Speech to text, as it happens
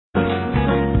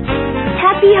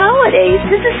Happy holidays.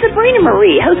 This is Sabrina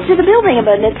Marie, host of the Building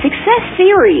Abundant Success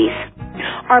Series.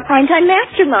 Our primetime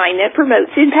mastermind that promotes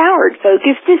empowered,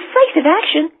 focused, decisive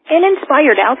action and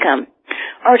inspired outcome.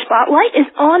 Our spotlight is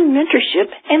on mentorship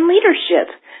and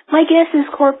leadership. My guest is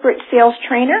corporate sales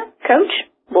trainer, coach,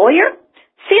 lawyer,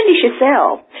 Sandy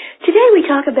Shassell. Today we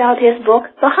talk about his book,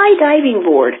 The High Diving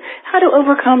Board, How to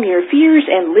Overcome Your Fears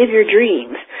and Live Your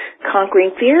Dreams,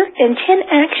 Conquering Fear and 10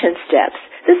 Action Steps.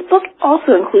 This book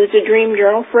also includes a dream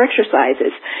journal for exercises.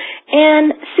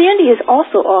 And Sandy is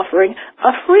also offering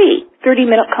a free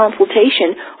 30-minute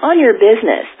consultation on your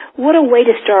business. What a way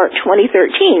to start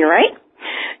 2013, right?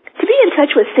 To be in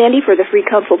touch with Sandy for the free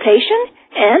consultation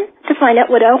and to find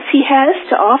out what else he has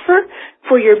to offer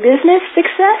for your business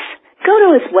success, go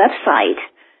to his website,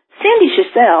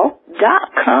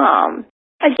 sandyshassell.com.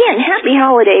 Again, happy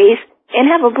holidays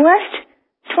and have a blessed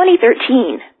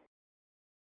 2013.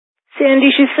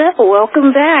 Sandy Shassell,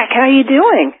 welcome back. How are you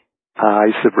doing? Hi,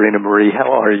 Sabrina Marie.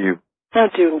 How are you? I'm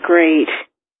doing great.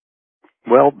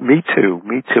 Well, me too.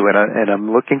 And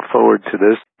I'm looking forward to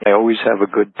this. I always have a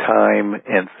good time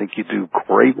and think you do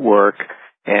great work.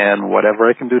 And whatever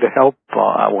I can do to help,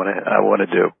 I want to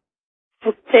do.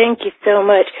 Well, thank you so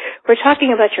much. We're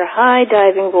talking about your high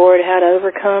diving board, how to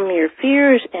overcome your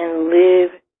fears and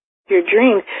live your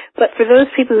dreams. But for those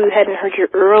people who hadn't heard your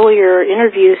earlier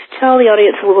interviews, tell the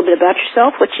audience a little bit about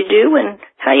yourself, what you do, and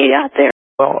how you got there.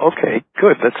 Well, okay,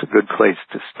 good. That's a good place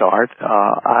to start.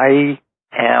 I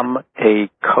am a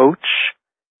coach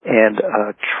and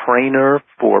a trainer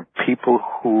for people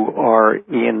who are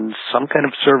in some kind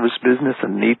of service business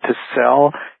and need to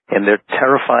sell, and they're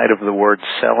terrified of the word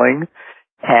selling.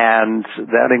 And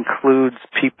that includes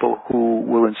people who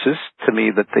will insist to me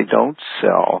that they don't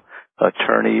sell,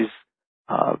 attorneys,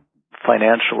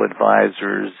 financial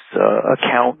advisors,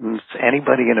 accountants,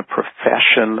 anybody in a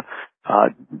profession.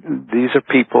 These are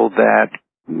people that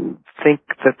think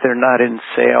that they're not in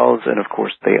sales, and of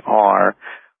course they are.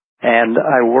 And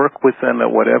I work with them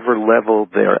at whatever level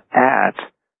they're at.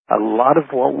 A lot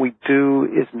of what we do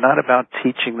is not about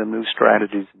teaching them new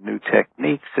strategies, new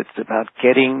techniques. It's about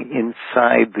getting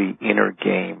inside the inner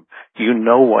game. You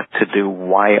know what to do.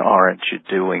 Why aren't you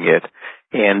doing it?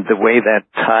 And the way that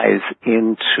ties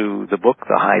into the book,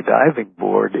 The High Diving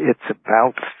Board, it's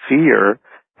about fear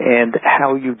and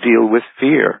how you deal with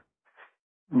fear.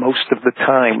 Most of the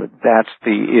time, that's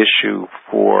the issue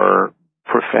for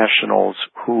professionals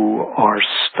who are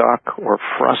stuck or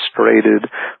frustrated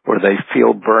or they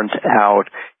feel burnt out,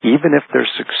 even if they're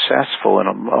successful.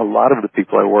 And a lot of the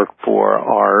people I work for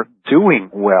are doing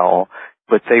well,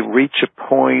 but they reach a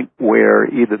point where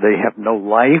either they have no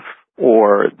life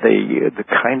or the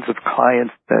kinds of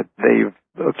clients that they've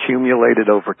accumulated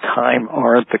over time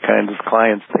aren't the kinds of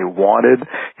clients they wanted,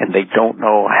 and they don't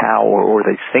know how, or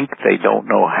they think they don't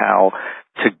know how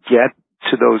to get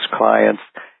to those clients.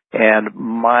 And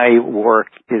my work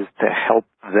is to help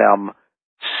them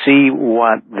see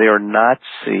what they're not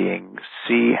seeing,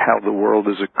 see how the world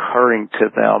is occurring to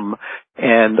them,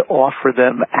 and offer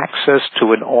them access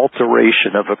to an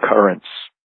alteration of occurrence.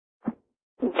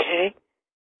 Okay.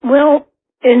 Well,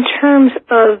 in terms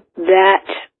of that,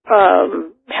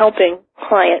 helping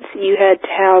clients, you had to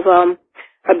have a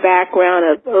background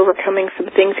of overcoming some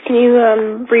things. Can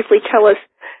you briefly tell us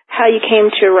how you came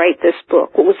to write this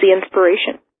book? What was the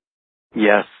inspiration?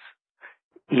 Yes.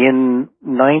 In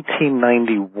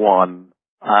 1991,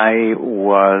 I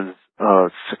was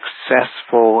a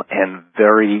successful and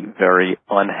very, very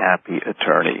unhappy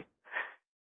attorney.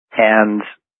 And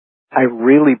I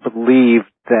really believed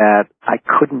that I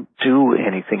couldn't do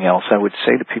anything else. I would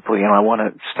say to people, I want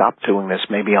to stop doing this.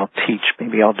 Maybe I'll teach.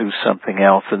 Maybe I'll do something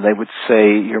else. And they would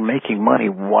say, you're making money.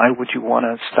 Why would you want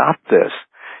to stop this?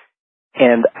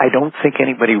 And I don't think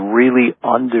anybody really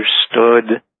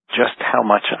understood just how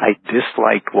much I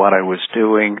disliked what I was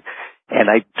doing. And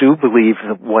I do believe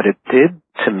that what it did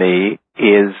to me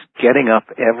is getting up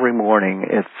every morning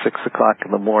at 6 o'clock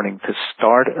in the morning to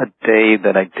start a day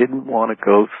that I didn't want to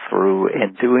go through,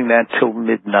 and doing that till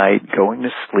midnight, going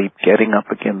to sleep, getting up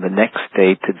again the next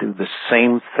day to do the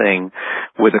same thing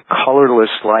with a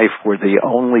colorless life where the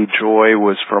only joy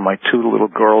was for my 2 little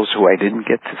girls who I didn't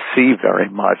get to see very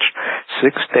much,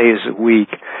 6 days a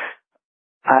week.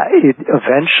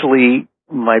 Eventually,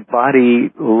 my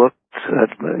body looked,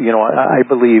 I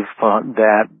believe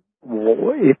that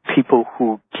if people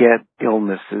who get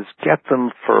illnesses, get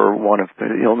them for one of the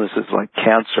illnesses like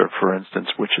cancer, for instance,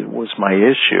 which was my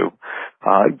issue,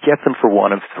 get them for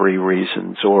one of three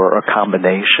reasons or a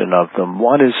combination of them.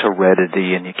 One is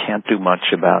heredity, and you can't do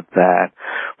much about that.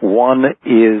 One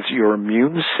is your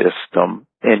immune system,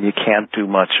 and you can't do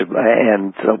much you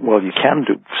can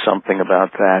do something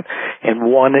about that.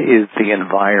 And one is the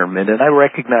environment. And I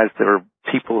recognize there are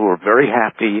people who are very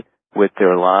happy with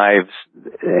their lives,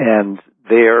 and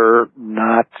they're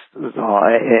not,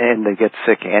 and they get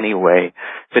sick anyway.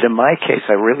 But in my case,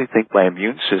 I really think my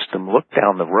immune system looked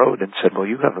down the road and said, well,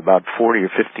 you have about 40 or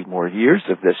 50 more years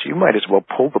of this. You might as well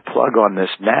pull the plug on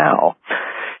this now.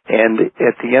 And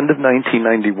at the end of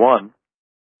 1991,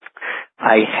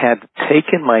 I had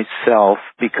taken myself,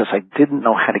 because I didn't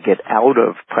know how to get out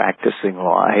of practicing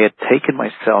law, I had taken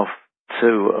myself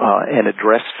to an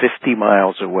address 50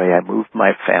 miles away. I moved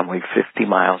my family 50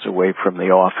 miles away from the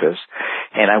office,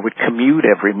 and I would commute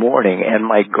every morning. And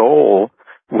my goal,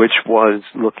 which was,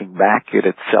 looking back at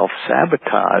it,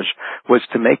 self-sabotage, was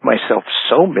to make myself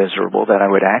so miserable that I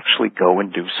would actually go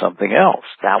and do something else.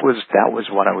 That was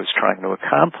what I was trying to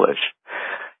accomplish.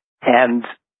 And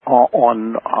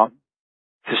on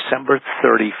December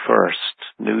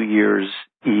 31st, New Year's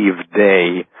Eve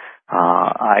day,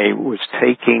 I was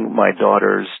taking my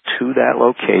daughters to that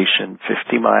location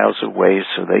 50 miles away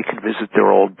so they could visit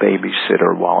their old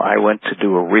babysitter while I went to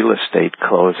do a real estate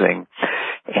closing.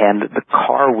 And the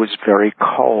car was very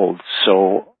cold,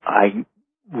 so I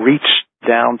reached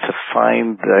down to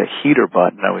find the heater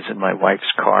button. I was in my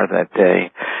wife's car that day.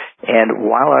 And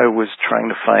while I was trying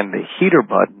to find the heater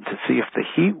button to see if the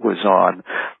heat was on,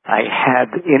 I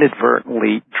had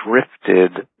inadvertently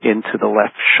drifted into the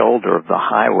left shoulder of the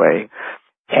highway.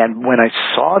 And when I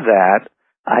saw that,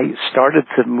 I started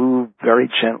to move very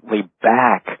gently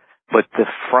back, but the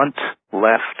front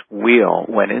left wheel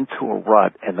went into a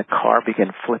rut, and the car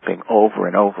began flipping over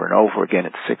and over and over again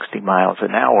at 60 miles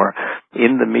an hour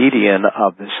in the median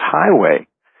of this highway.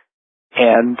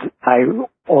 And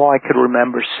all I could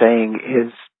remember saying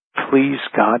is, please,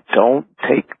 God, don't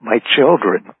take my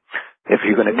children. If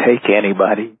you're going to take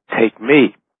anybody, take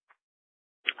me.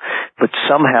 But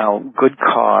somehow, good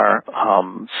car,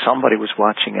 somebody was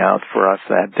watching out for us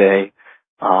that day.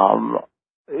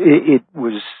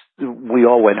 We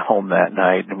all went home that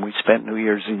night, and we spent New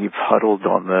Year's Eve huddled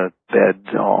on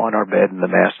our bed in the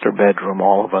master bedroom,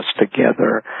 all of us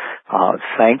together,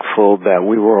 thankful that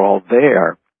we were all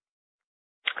there.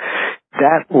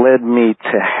 That led me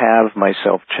to have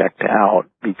myself checked out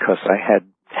because I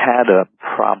had a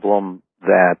problem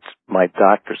that my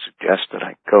doctor suggested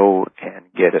I go and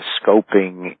get a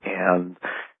scoping, and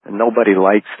nobody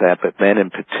likes that, but men in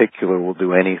particular will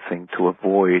do anything to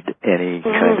avoid any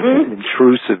kind of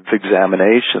intrusive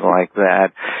examination like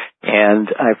that. And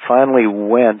I finally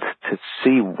went to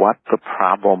see what the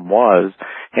problem was,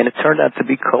 and it turned out to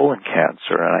be colon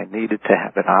cancer, and I needed to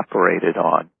have it operated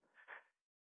on.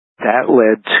 That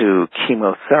led to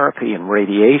chemotherapy and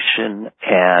radiation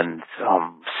and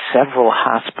several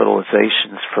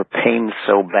hospitalizations for pain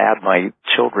so bad my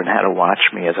children had to watch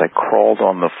me as I crawled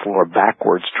on the floor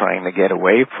backwards trying to get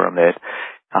away from it.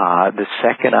 The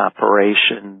second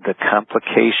operation, the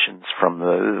complications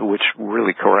which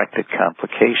really corrected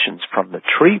complications from the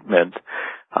treatment,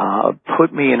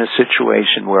 put me in a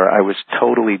situation where I was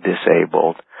totally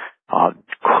disabled.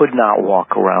 Could not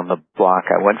walk around the block.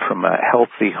 I went from a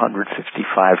healthy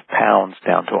 155 pounds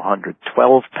down to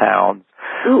 112 pounds.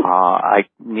 I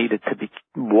needed to be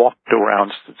walked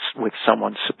around with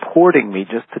someone supporting me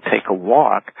just to take a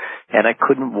walk, and I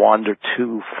couldn't wander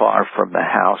too far from the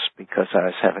house because I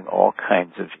was having all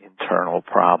kinds of internal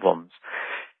problems.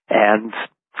 And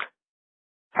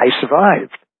I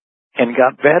survived and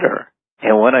got better.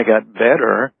 And when I got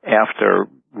better, after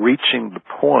reaching the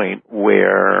point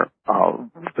where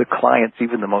the clients,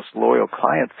 even the most loyal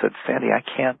clients, said, Sandy, I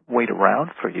can't wait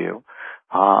around for you.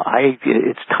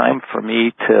 It's time for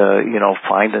me to,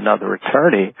 find another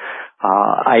attorney.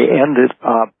 I ended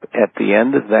up at the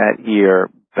end of that year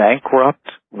bankrupt,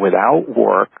 without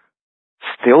work,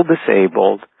 still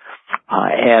disabled,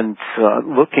 and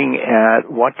looking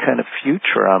at what kind of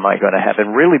future am I going to have,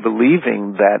 and really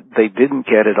believing that they didn't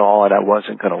get it all and I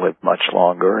wasn't going to live much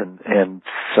longer, and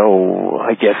so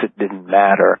I guess it didn't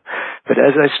matter. But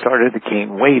as I started to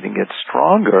gain weight and get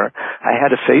stronger, I had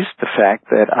to face the fact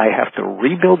that I have to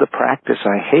rebuild a practice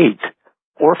I hate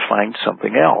or find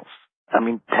something else. I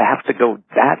mean, to have to go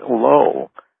that low,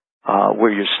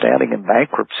 where you're standing in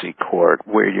bankruptcy court,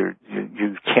 where you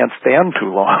can't stand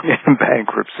too long in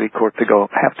bankruptcy court,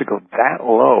 have to go that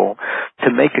low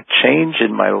to make a change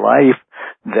in my life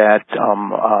that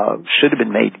should have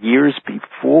been made years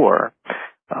before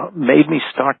made me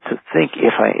start to think,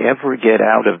 if I ever get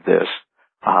out of this,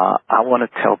 I want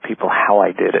to tell people how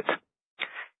I did it.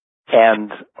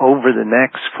 And over the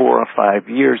next 4 or 5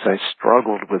 years, I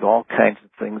struggled with all kinds of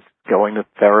things, going to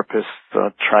therapists,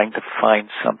 trying to find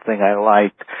something I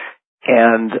liked.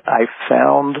 And I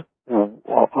found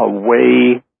a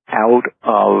way out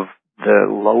of the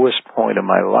lowest point of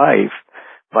my life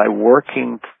by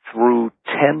working through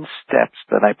 10 steps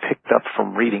that I picked up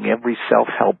from reading every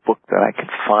self-help book that I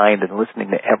could find and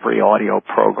listening to every audio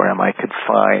program I could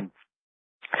find.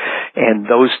 And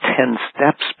those 10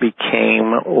 steps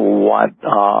became what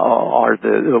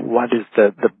is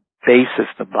the basis,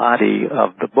 the body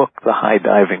of the book, The High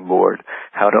Diving Board,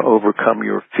 How to Overcome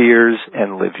Your Fears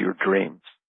and Live Your Dreams.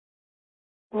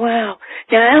 Wow.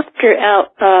 Now, after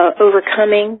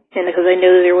overcoming, and because I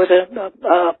know there was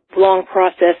a long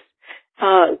process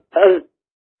of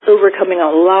overcoming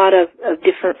a lot of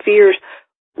different fears,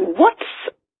 what's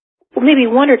maybe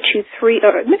one or two, three,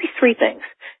 or maybe three things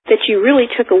that you really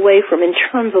took away from in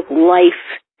terms of life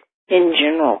in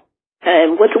general?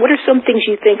 And what are some things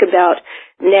you think about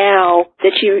now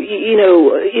that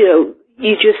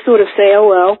you just sort of say, oh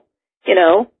well,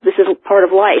 this is part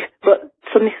of life, but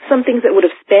some things that would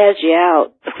have spazzed you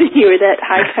out when you were that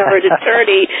high-powered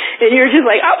attorney, and you're just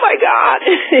like, oh my God,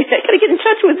 I gotta get in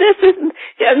touch with this.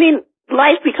 I mean,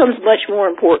 life becomes much more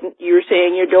important. You were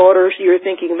saying your daughters, you were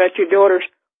thinking about your daughters.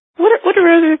 What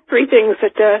are other three things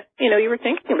that, you were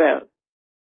thinking about?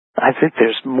 I think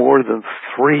there's more than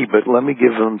three, but let me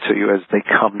give them to you as they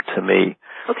come to me.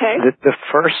 Okay. The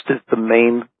first is the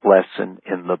main lesson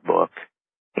in the book,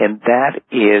 and that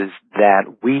is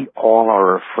that we all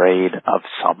are afraid of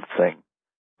something.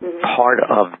 Mm-hmm. Part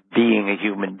of being a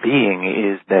human being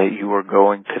is that you are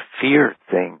going to fear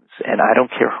things. And I don't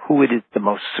care who it is, the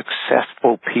most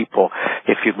successful people.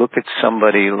 If you look at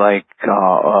somebody like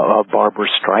Barbara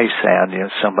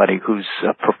Streisand, somebody who's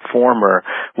a performer,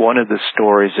 one of the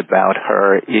stories about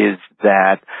her is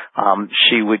that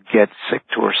she would get sick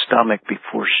to her stomach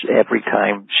every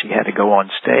time she had to go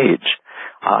on stage.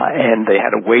 And they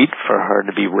had to wait for her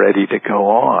to be ready to go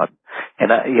on.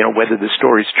 And, whether the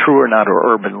story's true or not,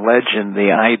 or urban legend,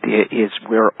 the idea is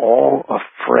we're all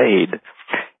afraid.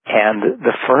 And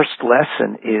the first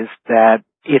lesson is that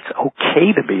it's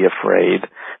okay to be afraid,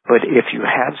 but if you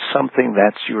have something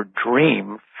that's your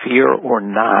dream, fear or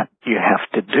not, you have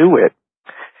to do it.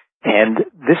 And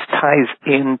this ties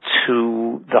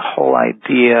into the whole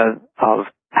idea of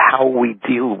how we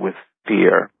deal with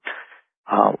fear.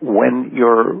 When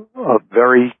you're a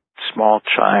very small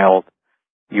child,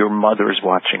 your mother's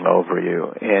watching over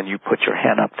you, and you put your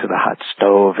hand up to the hot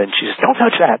stove, and she says, don't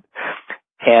touch that.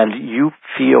 And you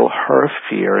feel her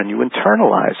fear, and you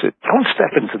internalize it. Don't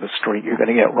step into the street, you're going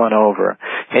to get run over.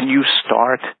 And you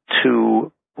start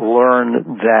to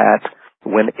learn that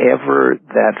whenever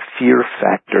that fear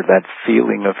factor, that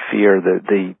feeling of fear,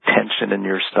 the tension in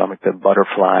your stomach, the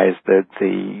butterflies,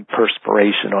 the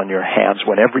perspiration on your hands,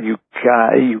 whenever you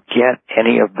get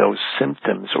any of those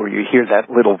symptoms, or you hear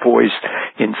that little voice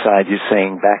inside you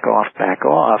saying, back off,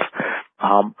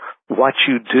 what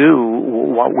you do,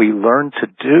 what we learn to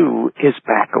do is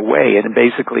back away. And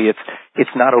basically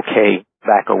it's not okay,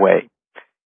 back away.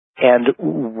 And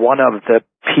one of the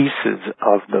pieces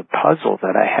of the puzzle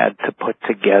that I had to put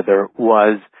together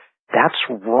was, that's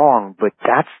wrong, but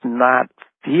that's not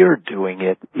fear doing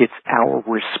it. It's our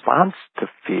response to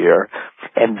fear.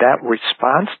 And that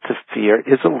response to fear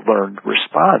is a learned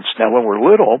response. Now, when we're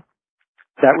little,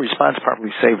 that response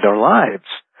probably saved our lives.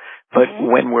 But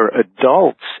when we're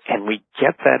adults and we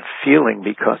get that feeling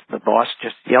because the boss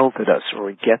just yelled at us, or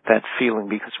we get that feeling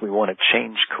because we want to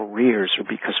change careers, or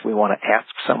because we want to ask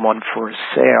someone for a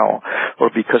sale, or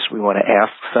because we want to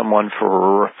ask someone for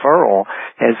a referral,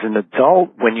 as an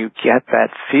adult, when you get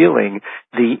that feeling,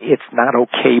 it's not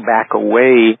okay, back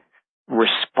away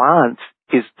response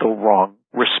is the wrong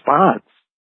response.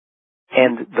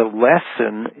 And the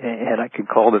lesson, and I can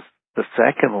call this the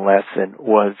second lesson,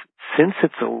 was, since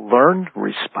it's a learned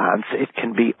response, it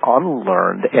can be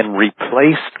unlearned and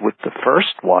replaced with the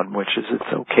first one, which is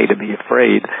it's okay to be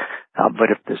afraid,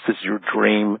 but if this is your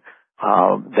dream,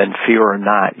 then fear or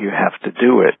not, you have to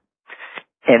do it.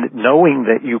 And knowing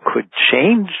that you could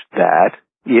change that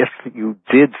if you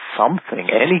did something,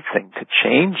 anything to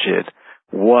change it,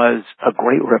 was a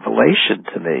great revelation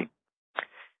to me.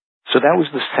 So that was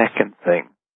the second thing.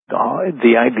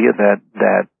 The idea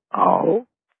that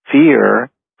fear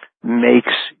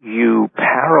makes you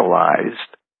paralyzed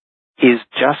is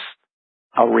just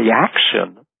a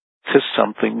reaction to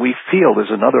something we feel. There's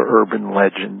another urban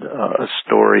legend, a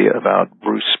story about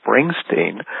Bruce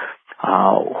Springsteen,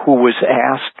 who was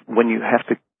asked, when you have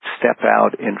to step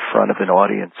out in front of an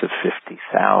audience of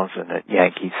 50,000 at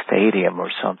Yankee Stadium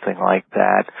or something like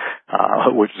that,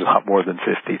 which is a lot more than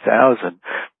 50,000,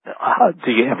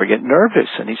 do you ever get nervous?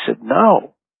 And he said,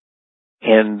 no.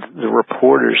 And the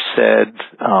reporter said,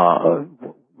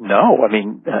 no, I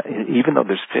mean, even though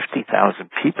there's 50,000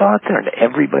 people out there and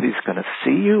everybody's going to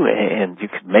see you and you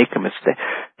can make a mistake.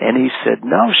 And he said,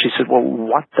 no. She said, well,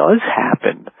 what does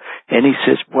happen? And he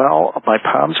says, well, my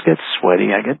palms get sweaty,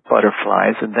 I get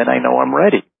butterflies, and then I know I'm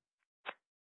ready.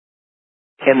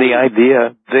 And the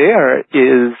idea there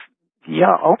is,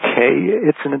 yeah, okay,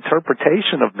 it's an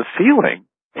interpretation of the feeling.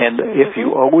 And if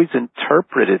you always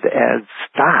interpret it as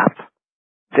stop,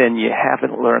 then you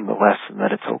haven't learned the lesson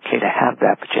that it's okay to have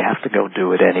that, but you have to go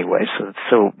do it anyway.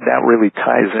 So that really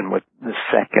ties in with the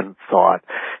second thought,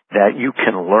 that you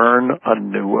can learn a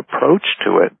new approach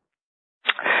to it.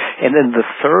 And then the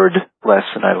third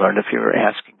lesson I learned, if you were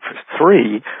asking for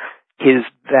three, is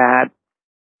that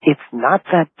it's not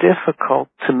that difficult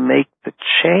to make the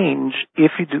change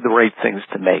if you do the right things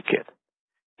to make it.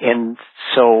 And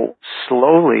so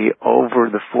slowly over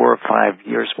the 4 or 5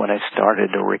 years when I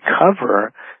started to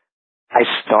recover, I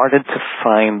started to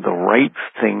find the right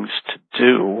things to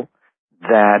do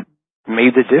that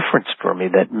made the difference for me,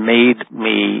 that made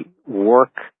me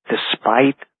work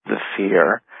despite the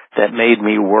fear, that made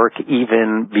me work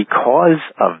even because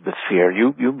of the fear.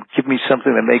 You give me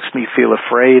something that makes me feel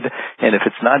afraid, and if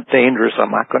it's not dangerous,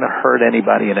 I'm not going to hurt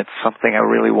anybody, and it's something I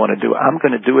really want to do, I'm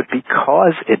going to do it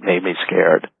because it made me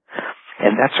scared.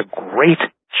 And that's a great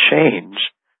change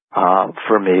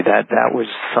for me. That was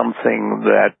something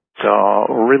that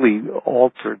really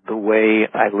altered the way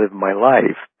I live my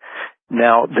life.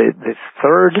 Now, the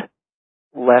third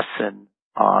lesson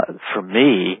for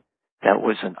me that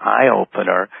was an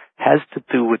eye-opener has to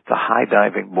do with the high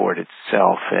diving board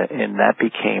itself, and that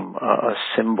became a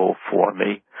symbol for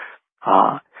me.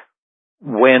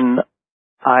 When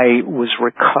I was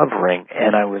recovering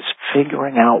and I was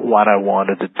figuring out what I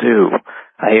wanted to do,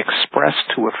 I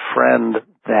expressed to a friend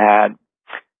that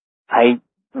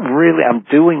I'm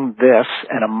doing this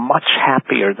and I'm much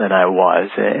happier than I was.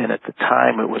 And at the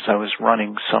time I was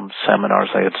running some seminars.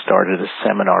 I had started a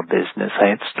seminar business. I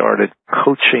had started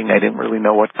coaching. I didn't really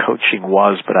know what coaching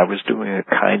was, but I was doing a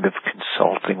kind of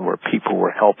consulting where people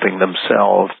were helping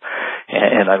themselves.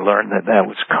 And I learned that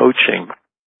was coaching.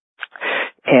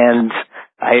 And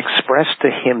I expressed to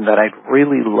him that I'd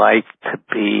really like to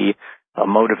be a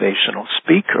motivational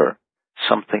speaker,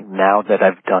 something now that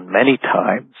I've done many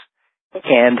times.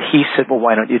 And he said, well,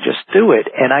 why don't you just do it?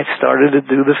 And I started to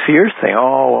do the fear thing.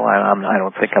 Oh, well, I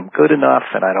don't think I'm good enough,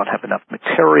 and I don't have enough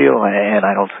material, and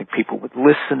I don't think people would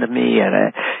listen to me.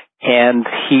 And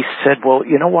he said, well,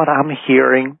 you know what I'm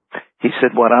hearing? He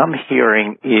said, what I'm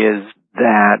hearing is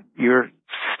that you're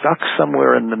stuck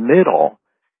somewhere in the middle.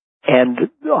 And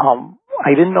I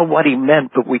didn't know what he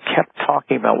meant, but we kept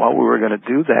talking about what we were going to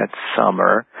do that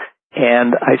summer.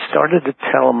 And I started to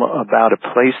tell him about a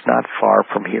place not far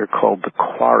from here called the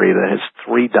Quarry that has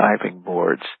 3 diving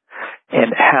boards,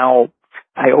 and how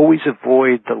I always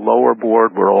avoid the lower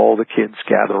board where all the kids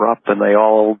gather up and they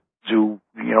all do,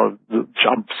 the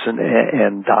jumps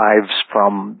and dives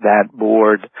from that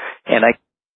board. And I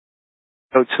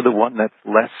go to the one that's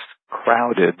less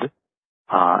crowded,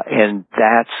 and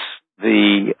that's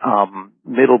the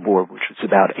middle board, which is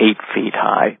about 8 feet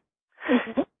high.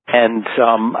 Mm-hmm. And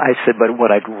I said, but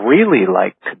what I'd really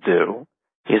like to do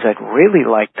is I'd really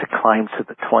like to climb to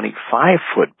the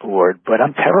 25-foot board, but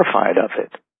I'm terrified of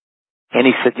it. And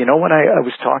he said, you know what I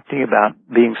was talking about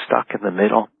being stuck in the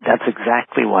middle? That's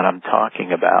exactly what I'm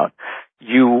talking about.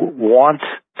 You want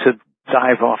to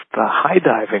dive off the high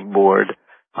diving board,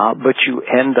 but you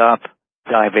end up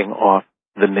diving off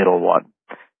the middle one.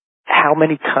 How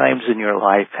many times in your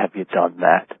life have you done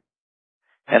that?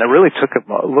 And I really took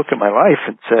a look at my life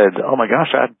and said, oh my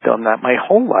gosh, I've done that my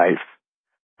whole life.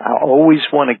 I always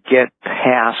want to get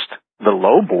past the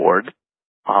low board,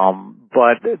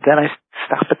 but then I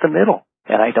stop at the middle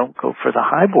and I don't go for the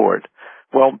high board.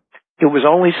 Well, it was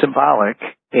only symbolic,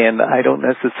 and I don't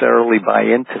necessarily buy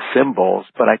into symbols,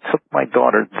 but I took my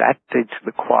daughter that day to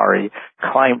the Quarry,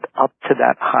 climbed up to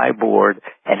that high board,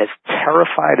 and as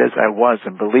terrified as I was,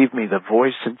 and believe me, the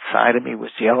voice inside of me was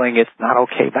yelling, it's not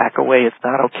okay, back away, it's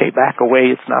not okay, back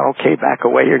away, it's not okay, back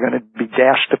away, you're going to be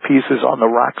dashed to pieces on the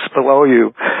rocks below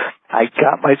you. I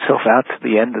got myself out to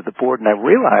the end of the board, and I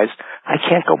realized I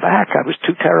can't go back. I was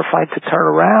too terrified to turn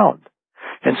around.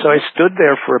 And so I stood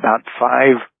there for about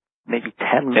 5, maybe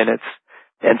 10 minutes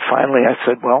And finally I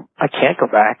said, well, I can't go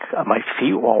back. My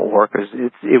feet won't work.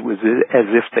 It was as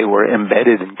if they were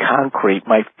embedded in concrete.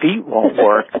 My feet won't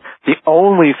work. The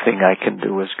only thing I can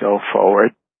do is go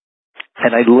forward.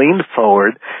 And I leaned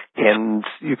forward, and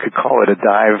you could call it a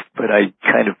dive, but I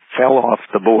kind of fell off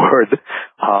the board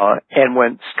and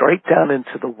went straight down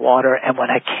into the water. And when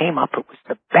I came up, it was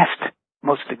the best,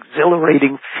 most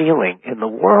exhilarating feeling in the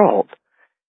world.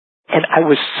 And I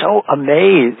was so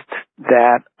amazed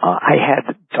that I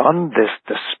had done this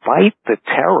despite the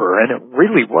terror, and it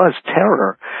really was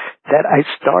terror, that I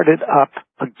started up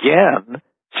again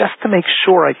just to make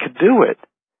sure I could do it.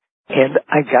 And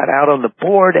I got out on the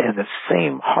board, and the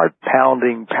same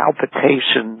heart-pounding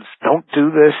palpitations. Don't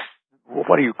do this.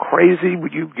 What are you, crazy?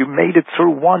 You made it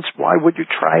through once. Why would you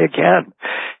try again?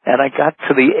 And I got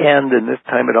to the end, and this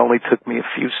time it only took me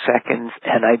a few seconds,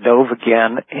 and I dove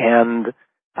again, and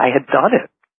I had done it.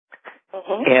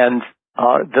 Mm-hmm. And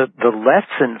the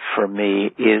lesson for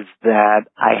me is that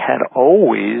I had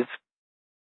always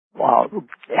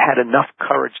had enough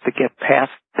courage to get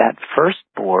past that first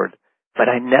board, but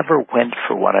I never went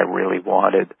for what I really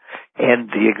wanted. And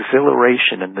the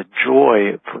exhilaration and the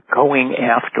joy for going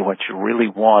after what you really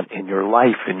want in your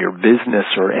life, in your business,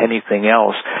 or anything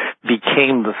else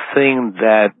became the thing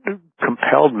that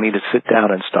compelled me to sit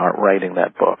down and start writing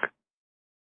that book.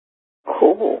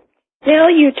 Cool. Now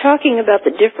you're talking about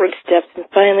the different steps and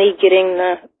finally getting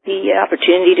the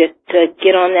opportunity to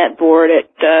get on that board at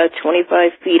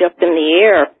 25 feet up in the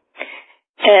air.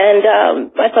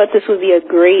 And I thought this would be a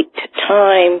great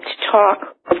time to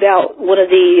talk about one of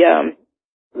the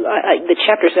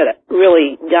chapters that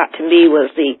really got to me was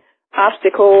the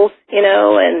obstacles,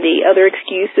 and the other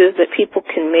excuses that people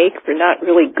can make for not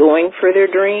really going for their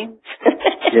dreams.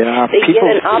 Yeah, they get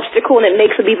an obstacle and it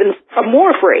makes them even more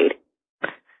afraid.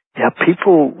 Yeah,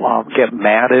 people get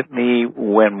mad at me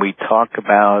when we talk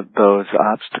about those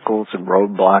obstacles and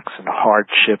roadblocks and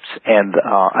hardships, and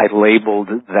I labeled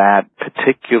that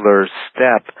particular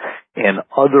step in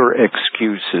other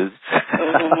excuses.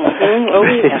 Mm-hmm. Oh,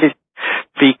 yeah.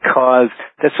 Because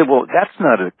they said, well, that's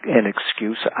not an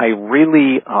excuse. I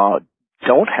really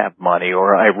don't have money,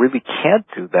 or I really can't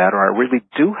do that, or I really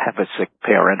do have a sick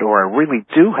parent, or I really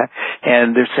do have,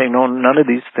 and they're saying, no, none of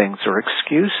these things are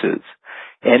excuses.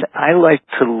 And I like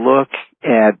to look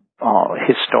at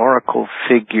historical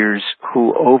figures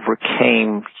who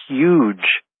overcame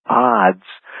huge odds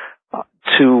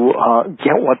to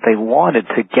get what they wanted,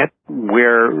 to get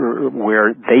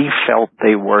where they felt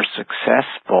they were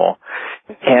successful.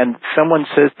 And someone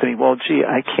says to me, well, gee,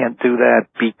 I can't do that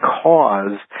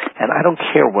because, and I don't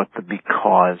care what the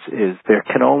because is, there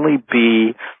can only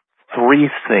be three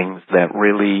things that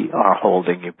really are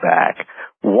holding you back.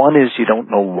 One is you don't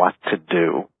know what to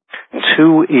do.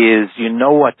 Two is you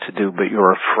know what to do, but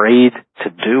you're afraid to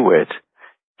do it.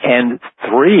 And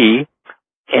three,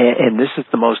 and this is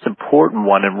the most important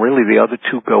one, and really the other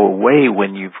two go away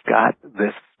when you've got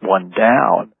this one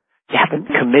down, you haven't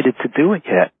committed to do it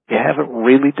yet. You haven't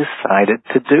really decided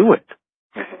to do it.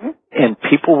 Mm-hmm. And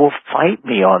people will fight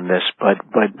me on this, but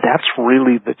that's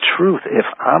really the truth. If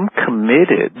I'm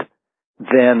committed,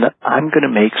 then I'm going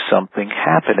to make something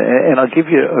happen. And I'll give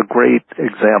you a great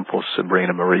example,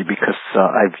 Sabrina Marie, because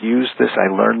I've used this.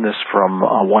 I learned this from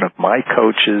one of my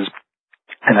coaches,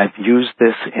 and I've used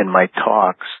this in my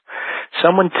talks.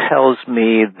 Someone tells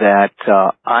me that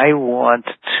I want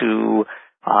to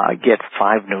get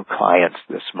 5 new clients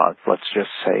this month, let's just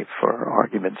say, for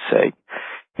argument's sake.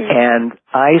 Mm-hmm. And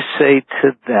I say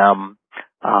to them,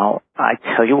 I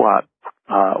tell you what,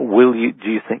 do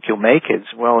you think you'll make it?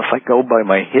 Well, if I go by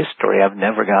my history, I've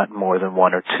never gotten more than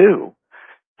 1 or 2.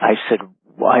 I said,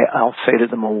 I'll say to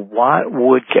them, well, what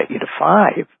would get you to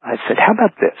 5? I said, how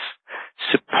about this?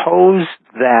 Suppose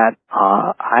that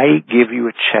I give you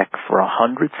a check for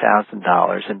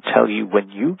 $100,000 and tell you when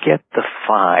you get the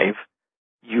 5,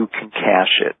 you can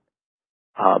cash it.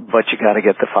 But you got to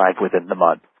get the 5 within the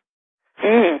month.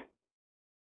 Mm.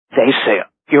 They say,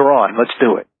 you're on, let's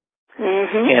do it.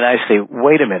 Mm-hmm. And I say,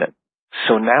 wait a minute.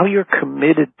 So now you're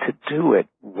committed to do it.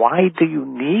 Why do you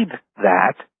need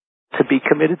that to be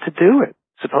committed to do it?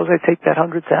 Suppose I take that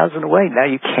 $100,000 away. Now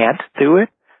you can't do it.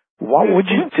 What would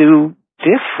you do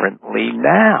differently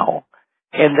now?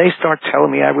 And they start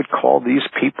telling me I would call these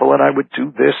people and I would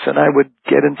do this and I would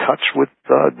get in touch with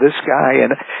this guy.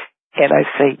 And I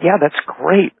say, yeah, that's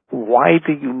great. Why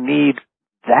do you need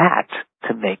that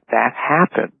to make that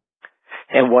happen?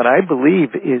 And what I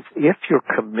believe is if you're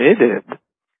committed,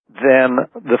 then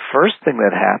the first thing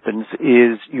that happens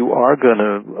is you are going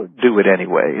to do it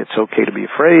anyway. It's okay to be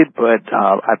afraid, but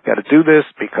I've got to do this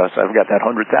because I've got that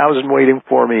 100,000 waiting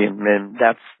for me, and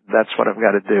that's what I've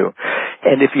got to do.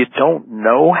 And if you don't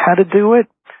know how to do it,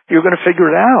 you're going to figure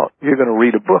it out. You're going to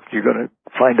read a book. You're going to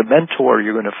find a mentor.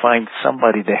 You're going to find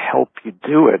somebody to help you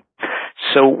do it.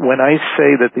 So when I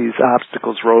say that these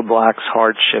obstacles, roadblocks,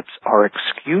 hardships are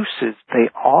excuses, they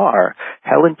are.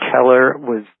 Helen Keller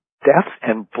was deaf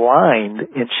and blind,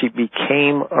 and she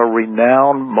became a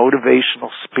renowned motivational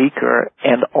speaker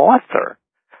and author.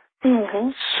 Mm-hmm.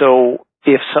 So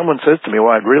if someone says to me,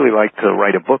 well, I'd really like to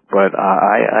write a book, but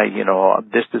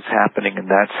this is happening and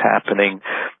that's happening,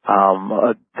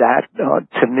 that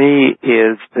to me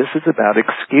this is about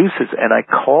excuses. And I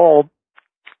call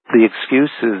the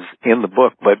excuses in the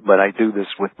book, but I do this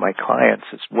with my clients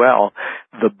as well,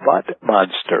 the butt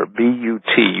monster,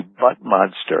 B-U-T, butt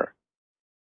monster.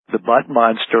 The butt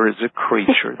monster is a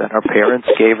creature that our parents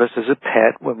gave us as a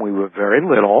pet when we were very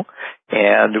little,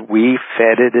 and we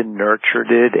fed it and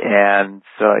nurtured it, and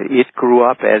it grew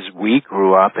up as we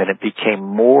grew up, and it became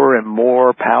more and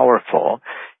more powerful.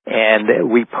 And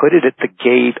we put it at the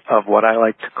gate of what I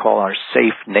like to call our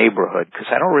safe neighborhood, because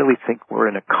I don't really think we're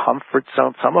in a comfort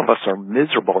zone. Some of us are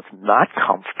miserable. It's not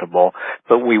comfortable,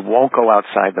 but we won't go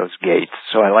outside those gates.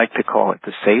 So I like to call it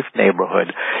the safe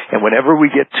neighborhood. And whenever we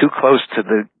get too close to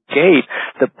the gate,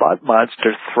 the butt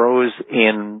monster throws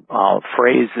in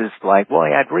phrases like, well,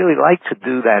 I'd really like to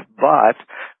do that, but,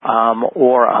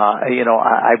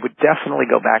 I would definitely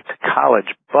go back to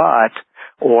college, but,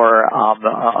 or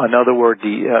another word,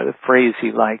 the phrase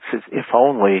he likes is if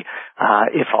only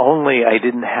I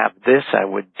didn't have this, I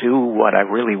would do what I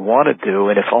really want to do,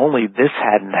 and if only this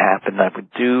hadn't happened, I would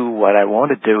do what I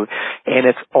want to do. And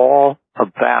it's all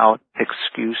about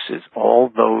excuses, all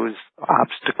those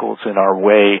obstacles in our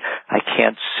way. I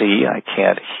can't see, I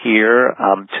can't hear,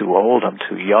 I'm too old, I'm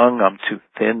too young, I'm too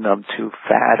thin, I'm too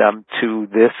fat, I'm too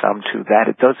this, I'm too that.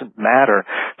 It doesn't matter.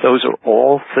 Those are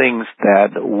all things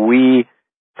that we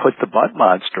put the butt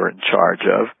monster in charge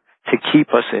of to keep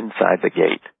us inside the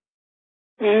gate.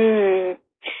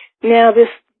 Now this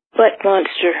butt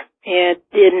monster,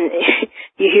 you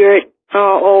hear it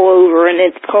all over, and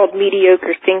it's called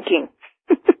mediocre thinking.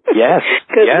 Yes.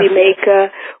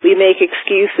 Because we make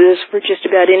excuses for just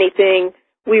about anything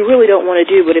we really don't want to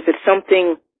do, but if it's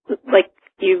something like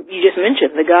you just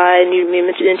mentioned, the guy, and you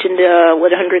mentioned $100,000.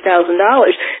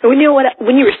 And when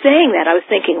you were saying that, I was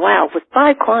thinking, wow, with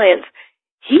 5 clients,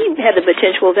 he had the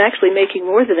potential of actually making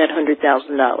more than that $100,000.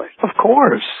 Of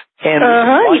course. And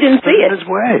he didn't see it. His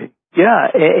way.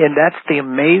 Yeah, and that's the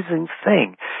amazing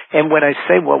thing. And when I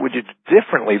say what would you do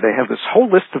differently, they have this whole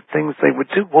list of things they would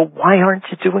do. Well, why aren't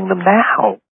you doing them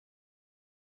now?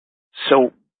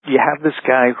 So you have this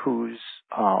guy who's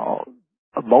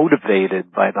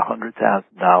motivated by the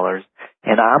 $100,000,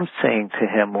 and I'm saying to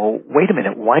him, well, wait a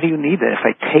minute, why do you need that? If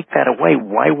I take that away,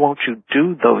 why won't you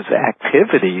do those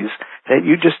activities that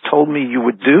you just told me you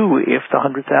would do if the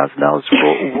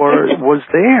 $100,000 was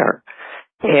there?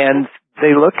 And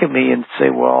they look at me and say,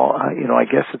 well, I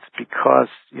guess it's because,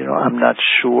 I'm not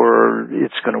sure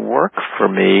it's going to work for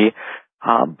me.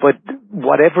 But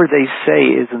whatever they say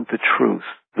isn't the truth.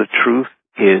 The truth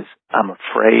is I'm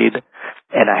afraid,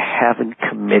 and I haven't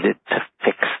committed to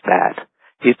fix that.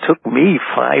 It took me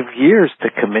 5 years to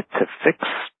commit to fix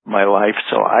my life,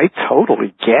 so I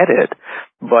totally get it.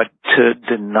 But to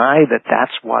deny that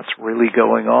that's what's really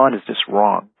going on is just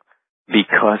wrong,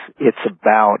 because it's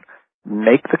about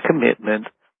make the commitment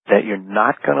that you're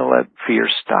not going to let fear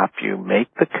stop you.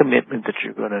 Make the commitment that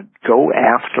you're going to go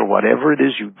after whatever it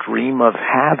is you dream of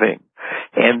having,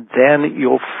 and then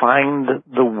you'll find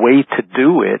the way to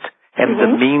do it and the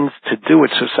means to do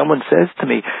it. So someone says to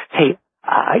me, hey,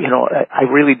 I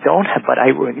really don't have, but I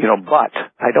really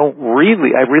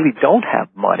don't have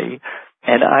money.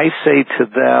 And I say to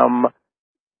them,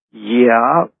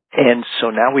 yeah, and so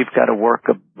now we've got to work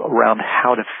around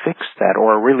how to fix that,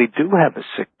 or I really do have a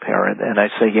sick parent. And I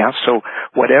say, yeah, so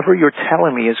whatever you're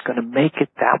telling me is going to make it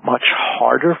that much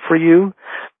harder for you,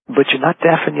 but you're not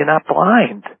deaf and you're not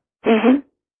blind. Mm-hmm.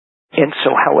 And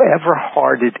so however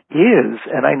hard it is,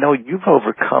 and I know you've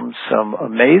overcome some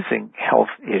amazing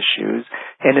health issues,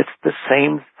 and it's the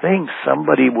same thing.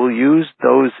 Somebody will use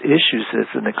those issues as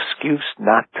an excuse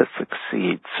not to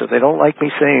succeed. So they don't like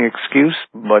me saying excuse,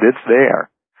 but it's there.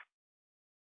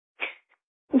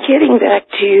 Getting back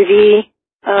to the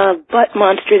butt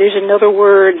monster, there's another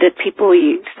word that people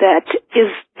use that is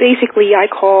basically, I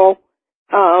call,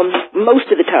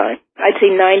 most of the time, I'd say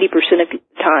 90% of the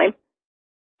time,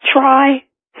 try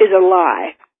is a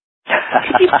lie.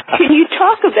 Can you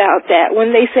talk about that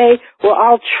when they say, well,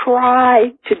 I'll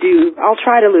try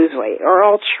to lose weight, or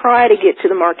I'll try to get to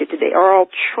the market today, or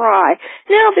I'll try.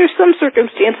 Now, there's some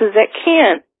circumstances that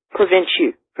can prevent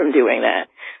you from doing that,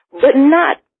 but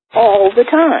not all the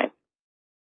time.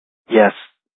 Yes,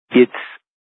 it's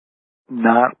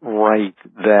not right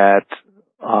that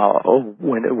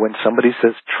when somebody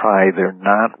says try, they're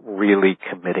not really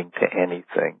committing to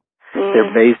anything.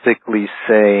 They're basically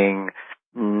saying,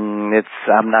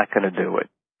 I'm not going to do it.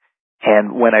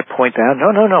 And when I point out,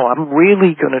 no, I'm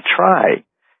really going to try.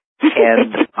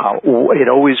 And it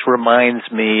always reminds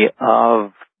me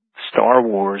of Star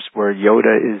Wars, where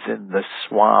Yoda is in the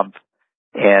swamp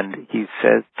and he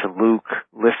says to Luke,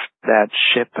 lift that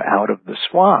ship out of the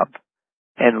swamp.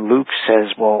 And Luke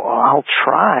says, well, I'll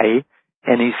try.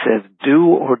 And he says, do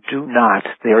or do not.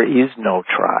 There is no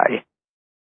try.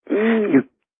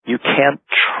 You can't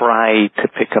try to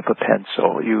pick up a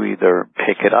pencil. You either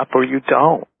pick it up or you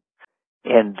don't.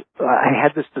 And I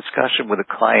had this discussion with a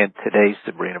client today,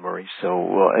 Sabrina Marie,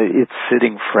 so it's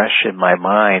sitting fresh in my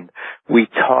mind. We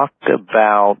talked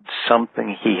about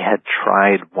something he had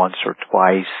tried once or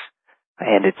twice,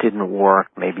 and it didn't work,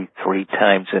 maybe 3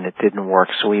 times, and it didn't work,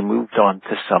 so he moved on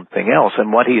to something else.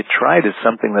 And what he had tried is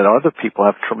something that other people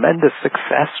have tremendous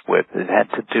success with. It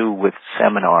had to do with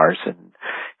seminars, and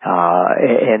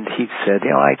he said,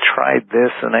 I tried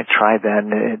this and I tried that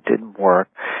and it didn't work.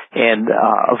 And,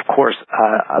 of course,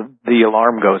 the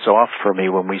alarm goes off for me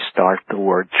when we start the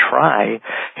word try.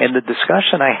 And the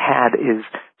discussion I had is,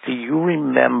 do you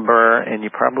remember, and you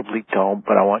probably don't,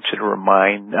 but I want to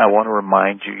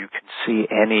remind you, you can see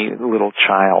any little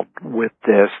child with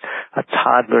this, a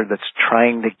toddler that's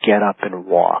trying to get up and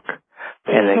walk.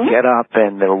 And they get up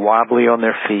and they're wobbly on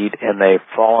their feet and they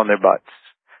fall on their butts.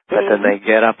 But then they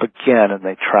get up again and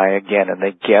they try again, and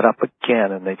they get up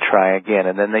again and they try again,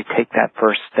 and then they take that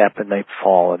first step and they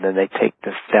fall, and then they take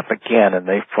the step again and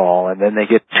they fall, and then they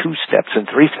get 2 steps and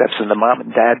 3 steps, and the mom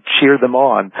and dad cheer them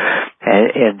on,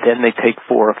 and then they take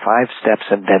 4 or 5 steps,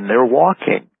 and then they're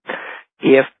walking.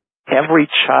 If every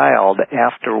child,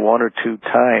 after 1 or 2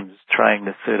 times trying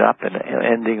to sit up and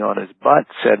ending on his butt,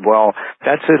 said, well,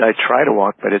 that's it, I try to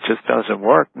walk, but it just doesn't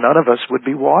work, none of us would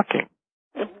be walking.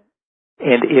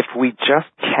 And if we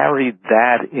just carried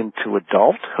that into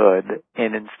adulthood,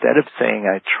 and instead of saying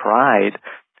I tried,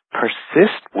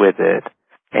 persist with it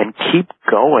and keep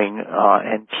going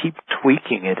and keep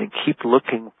tweaking it and keep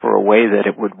looking for a way that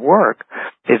it would work,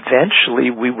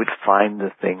 eventually we would find the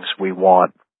things we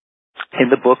want. In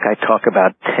the book, I talk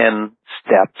about 10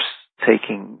 steps,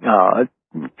 taking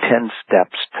 10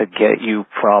 steps to get you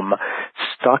from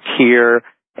stuck here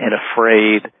and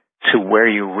afraid to where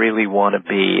you really want to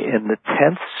be. And the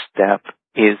 10th step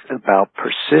is about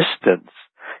persistence.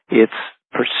 It's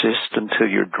persist until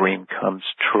your dream comes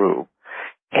true.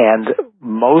 And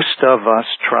most of us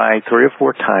try 3 or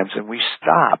 4 times and we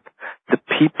stop. The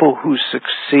people who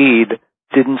succeed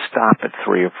didn't stop at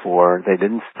 3 or 4. They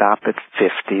didn't stop at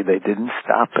 50. They didn't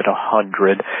stop at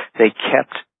 100. They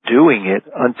kept doing it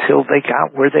until they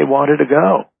got where they wanted to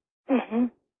go.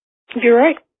 You're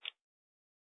right.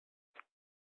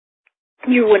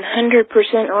 You're 100%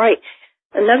 right.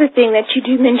 Another thing that you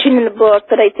do mention in the book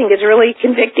that I think is really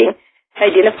convicting,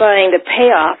 identifying the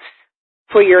payoffs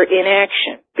for your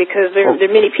inaction. Because there are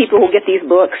many people who get these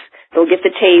books, they'll get the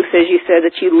tapes, as you said,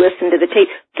 that you listen to the tape,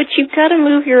 but you've got to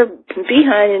move your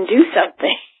behind and do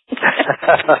something.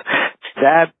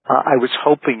 I was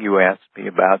hoping you asked me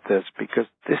about this, because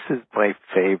this is my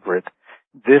favorite.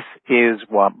 This is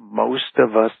what most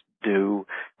of us do.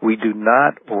 We do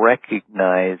not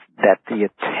recognize that the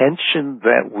attention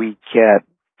that we get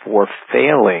for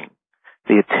failing,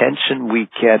 the attention we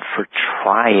get for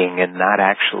trying and not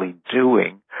actually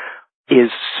doing, is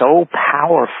so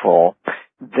powerful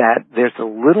that there's a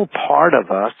little part of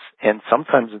us, and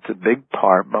sometimes it's a big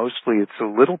part, mostly it's a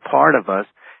little part of us,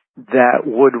 that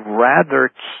would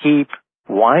rather keep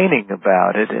whining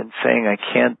about it and saying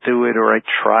I can't do it or I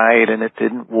tried and it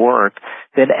didn't work,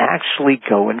 than actually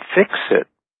go and fix it.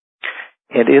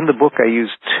 And in the book I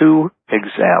use 2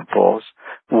 examples.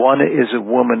 One is a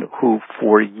woman who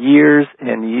for years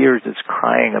and years is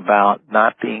crying about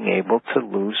not being able to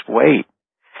lose weight.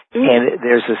 And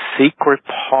there's a secret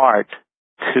part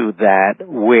to that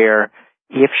where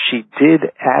if she did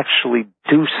actually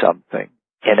do something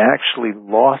and actually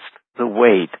lost the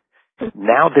weight,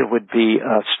 now there would be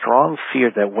a strong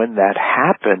fear that when that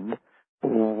happened,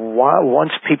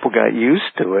 once people got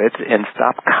used to it and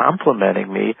stopped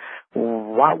complimenting me,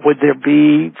 what would there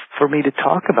be for me to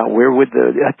talk about? Where would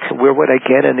I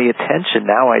get any attention?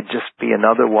 Now I'd just be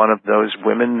another one of those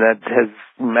women that has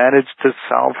managed to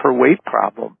solve her weight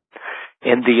problem.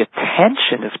 And the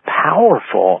attention is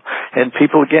powerful. And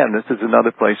people, again, this is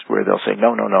another place where they'll say,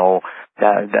 no,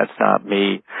 that's not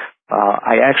me.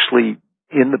 I actually,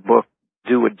 in the book,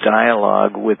 do a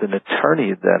dialogue with an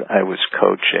attorney that I was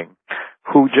coaching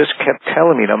who just kept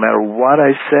telling me, no matter what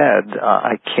I said,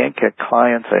 I can't get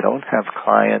clients, I don't have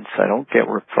clients, I don't get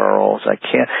referrals, I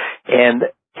can't, and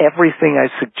everything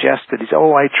I suggested, he said,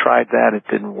 I tried that, it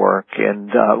didn't work, and,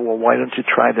 why don't you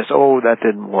try this? That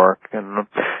didn't work, and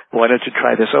why don't you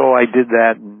try this? I did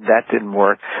that, and that didn't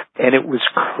work, and it was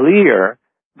clear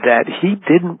that he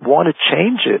didn't want to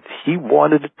change it. He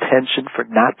wanted attention for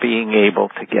not being able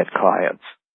to get clients.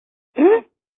 Mm-hmm.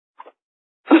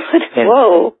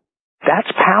 Whoa.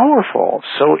 That's powerful.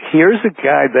 So here's a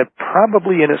guy that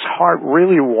probably in his heart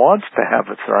really wants to have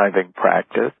a thriving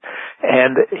practice,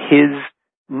 and his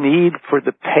need for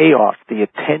the payoff, the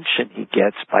attention he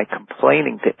gets by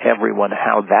complaining to everyone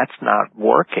how that's not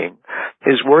working,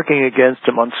 is working against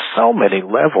him on so many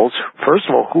levels. First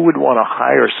of all, who would want to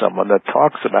hire someone that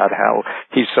talks about how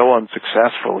he's so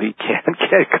unsuccessful he can't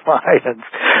get clients?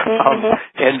 Mm-hmm.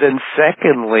 And then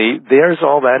secondly, there's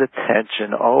all that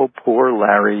attention. Poor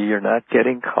Larry, you're not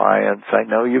getting clients. I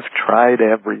know you've tried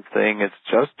everything. It's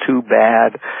just too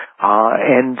bad.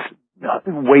 And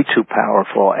way too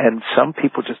powerful, and some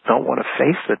people just don't want to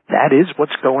face it. That is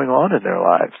what's going on in their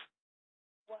lives.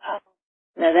 Wow.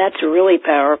 Now that's really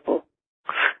powerful.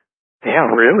 Yeah,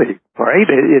 really. Right?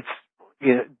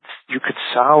 You could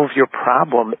solve your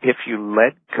problem if you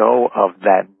let go of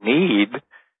that need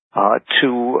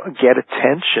to get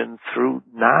attention through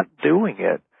not doing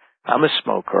it. I'm a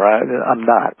smoker. I'm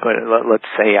not, but let's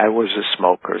say I was a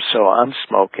smoker, so I'm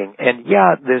smoking. And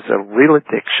yeah, there's a real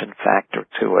addiction factor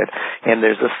to it, and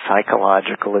there's a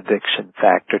psychological addiction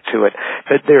factor to it.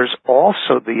 But there's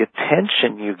also the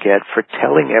attention you get for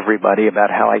telling everybody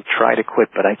about how I try to quit,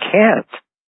 but I can't.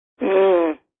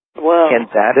 Wow. And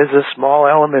that is a small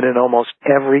element in almost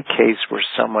every case where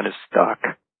someone is stuck.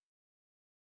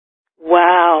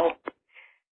 Wow.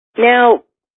 Now,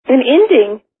 in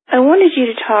ending, I wanted you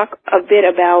to talk a bit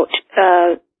about,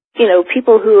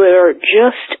 people who are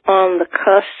just on the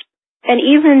cusp, and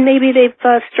even maybe they've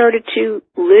started to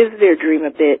live their dream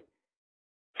a bit.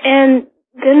 And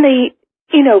then they,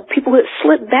 people that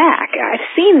slip back. I've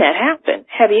seen that happen.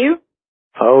 Have you?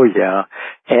 Oh, yeah.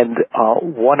 And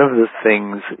one of the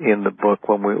things in the book,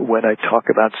 when I talk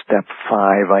about step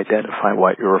 5, identify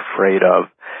what you're afraid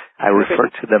of, I refer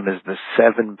to them as the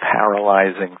 7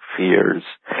 paralyzing fears.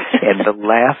 And the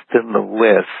last in the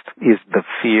list is the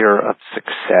fear of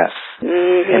success.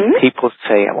 Mm-hmm. And people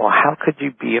say, well, how could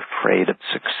you be afraid of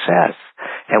success?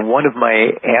 And one of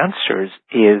my answers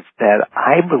is that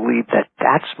I believe that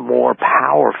that's more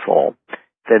powerful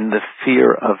than the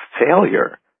fear of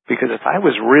failure. Because if I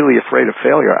was really afraid of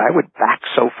failure, I would back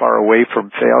so far away from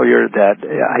failure that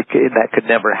that could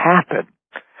never happen.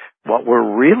 What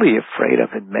we're really afraid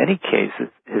of in many cases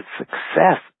is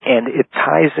success, and it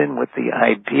ties in with the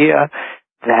idea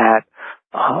that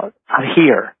I'm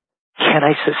here. Can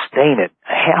I sustain it?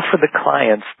 Half of the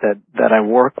clients that I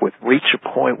work with reach a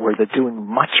point where they're doing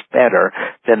much better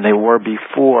than they were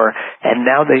before, and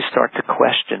now they start to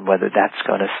question whether that's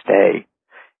going to stay.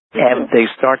 And they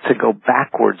start to go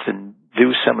backwards and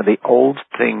do some of the old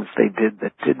things they did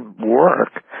that didn't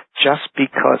work just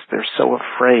because they're so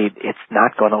afraid it's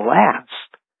not going to last.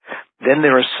 Then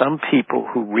there are some people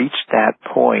who reach that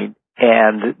point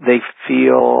and they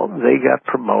feel they got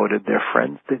promoted, their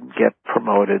friends didn't get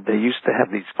promoted, they used to have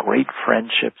these great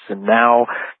friendships and now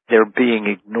they're being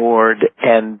ignored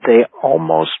and they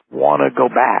almost want to go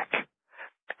back.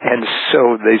 And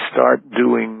so they start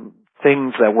doing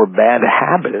things that were bad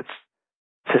habits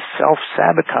to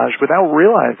self-sabotage without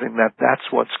realizing that that's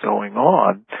what's going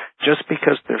on, just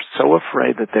because they're so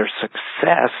afraid that their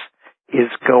success is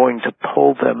going to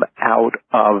pull them out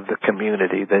of the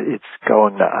community, that it's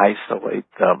going to isolate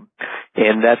them.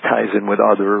 And that ties in with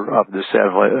other of the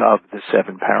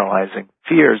seven paralyzing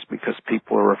fears, because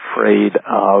people are afraid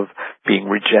of being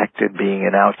rejected, being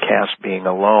an outcast, being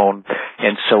alone.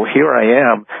 And so here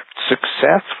I am,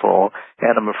 successful,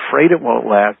 and I'm afraid it won't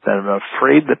last, and I'm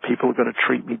afraid that people are going to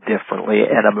treat me differently,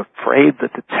 and I'm afraid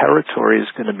that the territory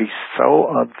is going to be so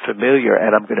unfamiliar,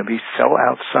 and I'm going to be so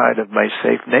outside of my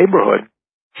safe neighborhood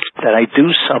that I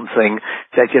do something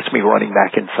that gets me running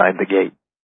back inside the gate.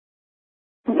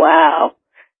 Wow.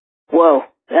 Whoa.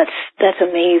 That's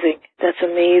amazing. That's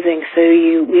amazing. So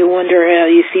you wonder how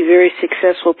you see very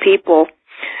successful people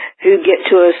who get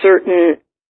to a certain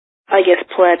I guess,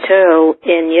 plateau,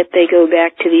 and yet they go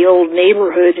back to the old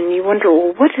neighborhood, and you wonder,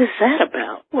 well, what is that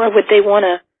about? Why would they want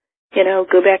to,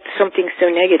 go back to something so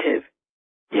negative?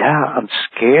 Yeah, I'm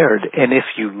scared. And if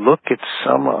you look at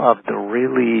some of the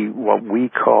really what we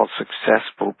call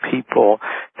successful people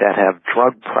that have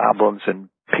drug problems and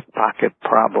pickpocket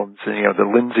problems, and the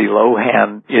Lindsay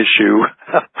Lohan issue,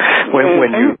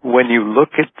 when you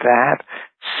look at that,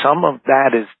 some of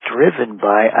that is driven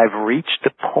by I've reached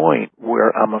a point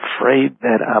where I'm afraid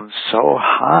that I'm so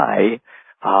high,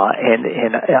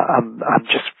 and I'm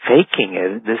just faking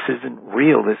it. This isn't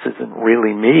real. This isn't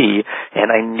really me,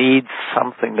 and I need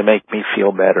something to make me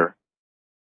feel better.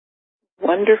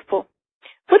 Wonderful.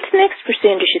 What's next for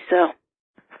Sandy Shisell?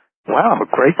 Wow, a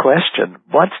great question.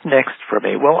 What's next for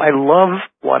me? Well, I love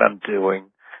what I'm doing,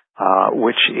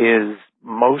 which is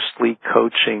mostly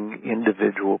coaching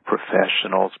individual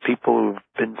professionals, people who've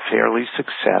been fairly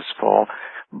successful,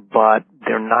 but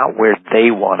they're not where they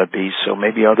want to be. So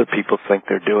maybe other people think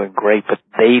they're doing great, but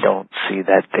they don't see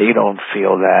that. They don't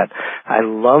feel that. I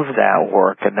love that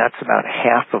work, and that's about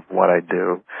half of what I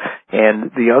do.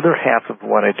 And the other half of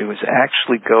what I do is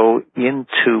actually go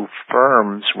into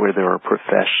firms where there are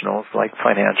professionals like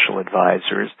financial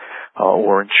advisors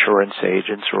or insurance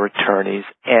agents or attorneys,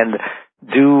 and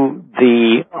do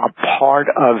the part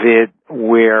of it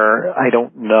where I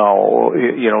don't know.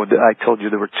 I told you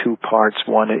there were two parts.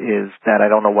 One is that I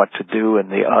don't know what to do,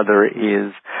 and the other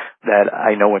is that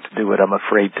I know what to do, but I'm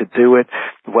afraid to do it.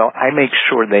 Well, I make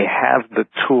sure they have the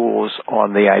tools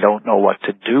on the I don't know what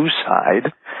to do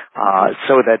side,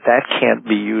 so that can't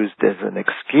be used as an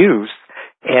excuse.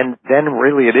 And then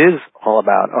really it is all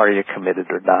about, are you committed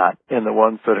or not? And the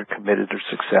ones that are committed are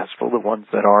successful. The ones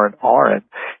that aren't.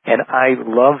 And I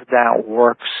love that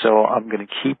work, so I'm going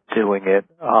to keep doing it.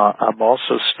 I'm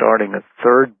also starting a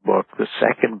third book. The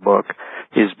second book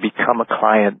is Become a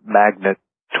Client Magnet,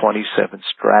 27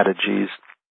 Strategies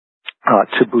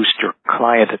to Boost Your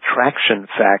Client Attraction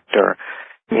Factor.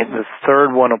 And the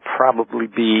third one will probably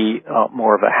be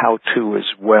more of a how-to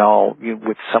as well,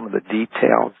 with some of the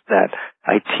details that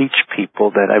I teach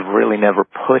people that I've really never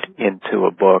put into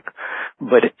a book.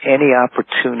 But any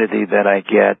opportunity that I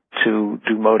get to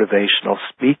do motivational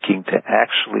speaking, to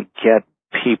actually get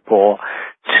people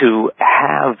to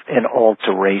have an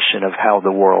alteration of how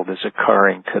the world is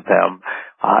occurring to them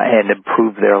and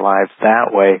improve their lives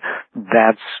that way,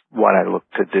 that's what I look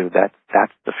to do.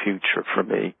 That's the future for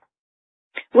me.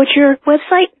 What's your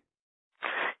website?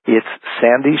 It's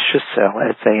Sandy Shisell,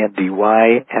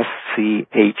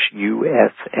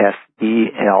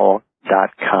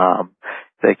 SandyShussel.com.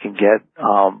 They can get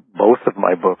both of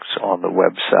my books on the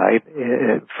website.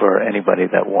 For anybody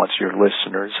that wants, your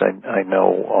listeners, I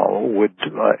know would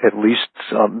at least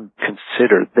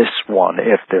consider this one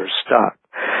if they're stuck.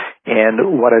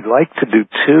 And what I'd like to do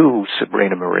too,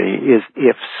 Sabrina Marie, is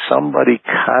if somebody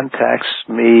contacts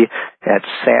me at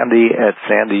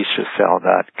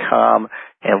sandy@sandyshussel.com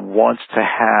and wants to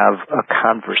have a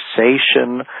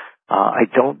conversation, I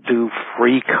don't do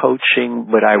free coaching,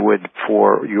 but I would,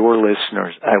 for your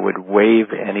listeners, I would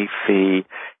waive any fee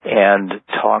and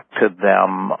talk to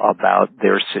them about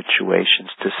their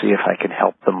situations to see if I can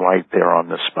help them right there on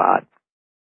the spot.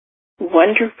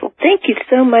 Wonderful. Thank you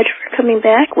so much for coming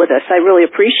back with us. I really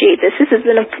appreciate this. This has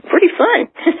been pretty fun.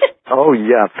 Oh,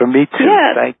 yeah, for me too.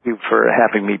 Yeah. Thank you for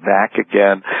having me back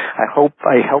again. I hope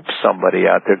I helped somebody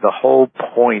out there. The whole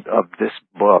point of this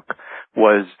book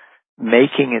was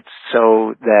making it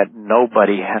so that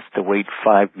nobody has to wait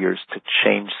 5 years to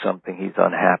change something he's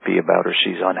unhappy about or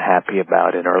she's unhappy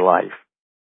about in her life.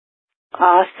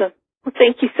 Awesome. Well,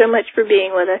 thank you so much for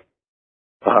being with us.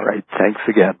 All right. Thanks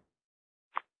again.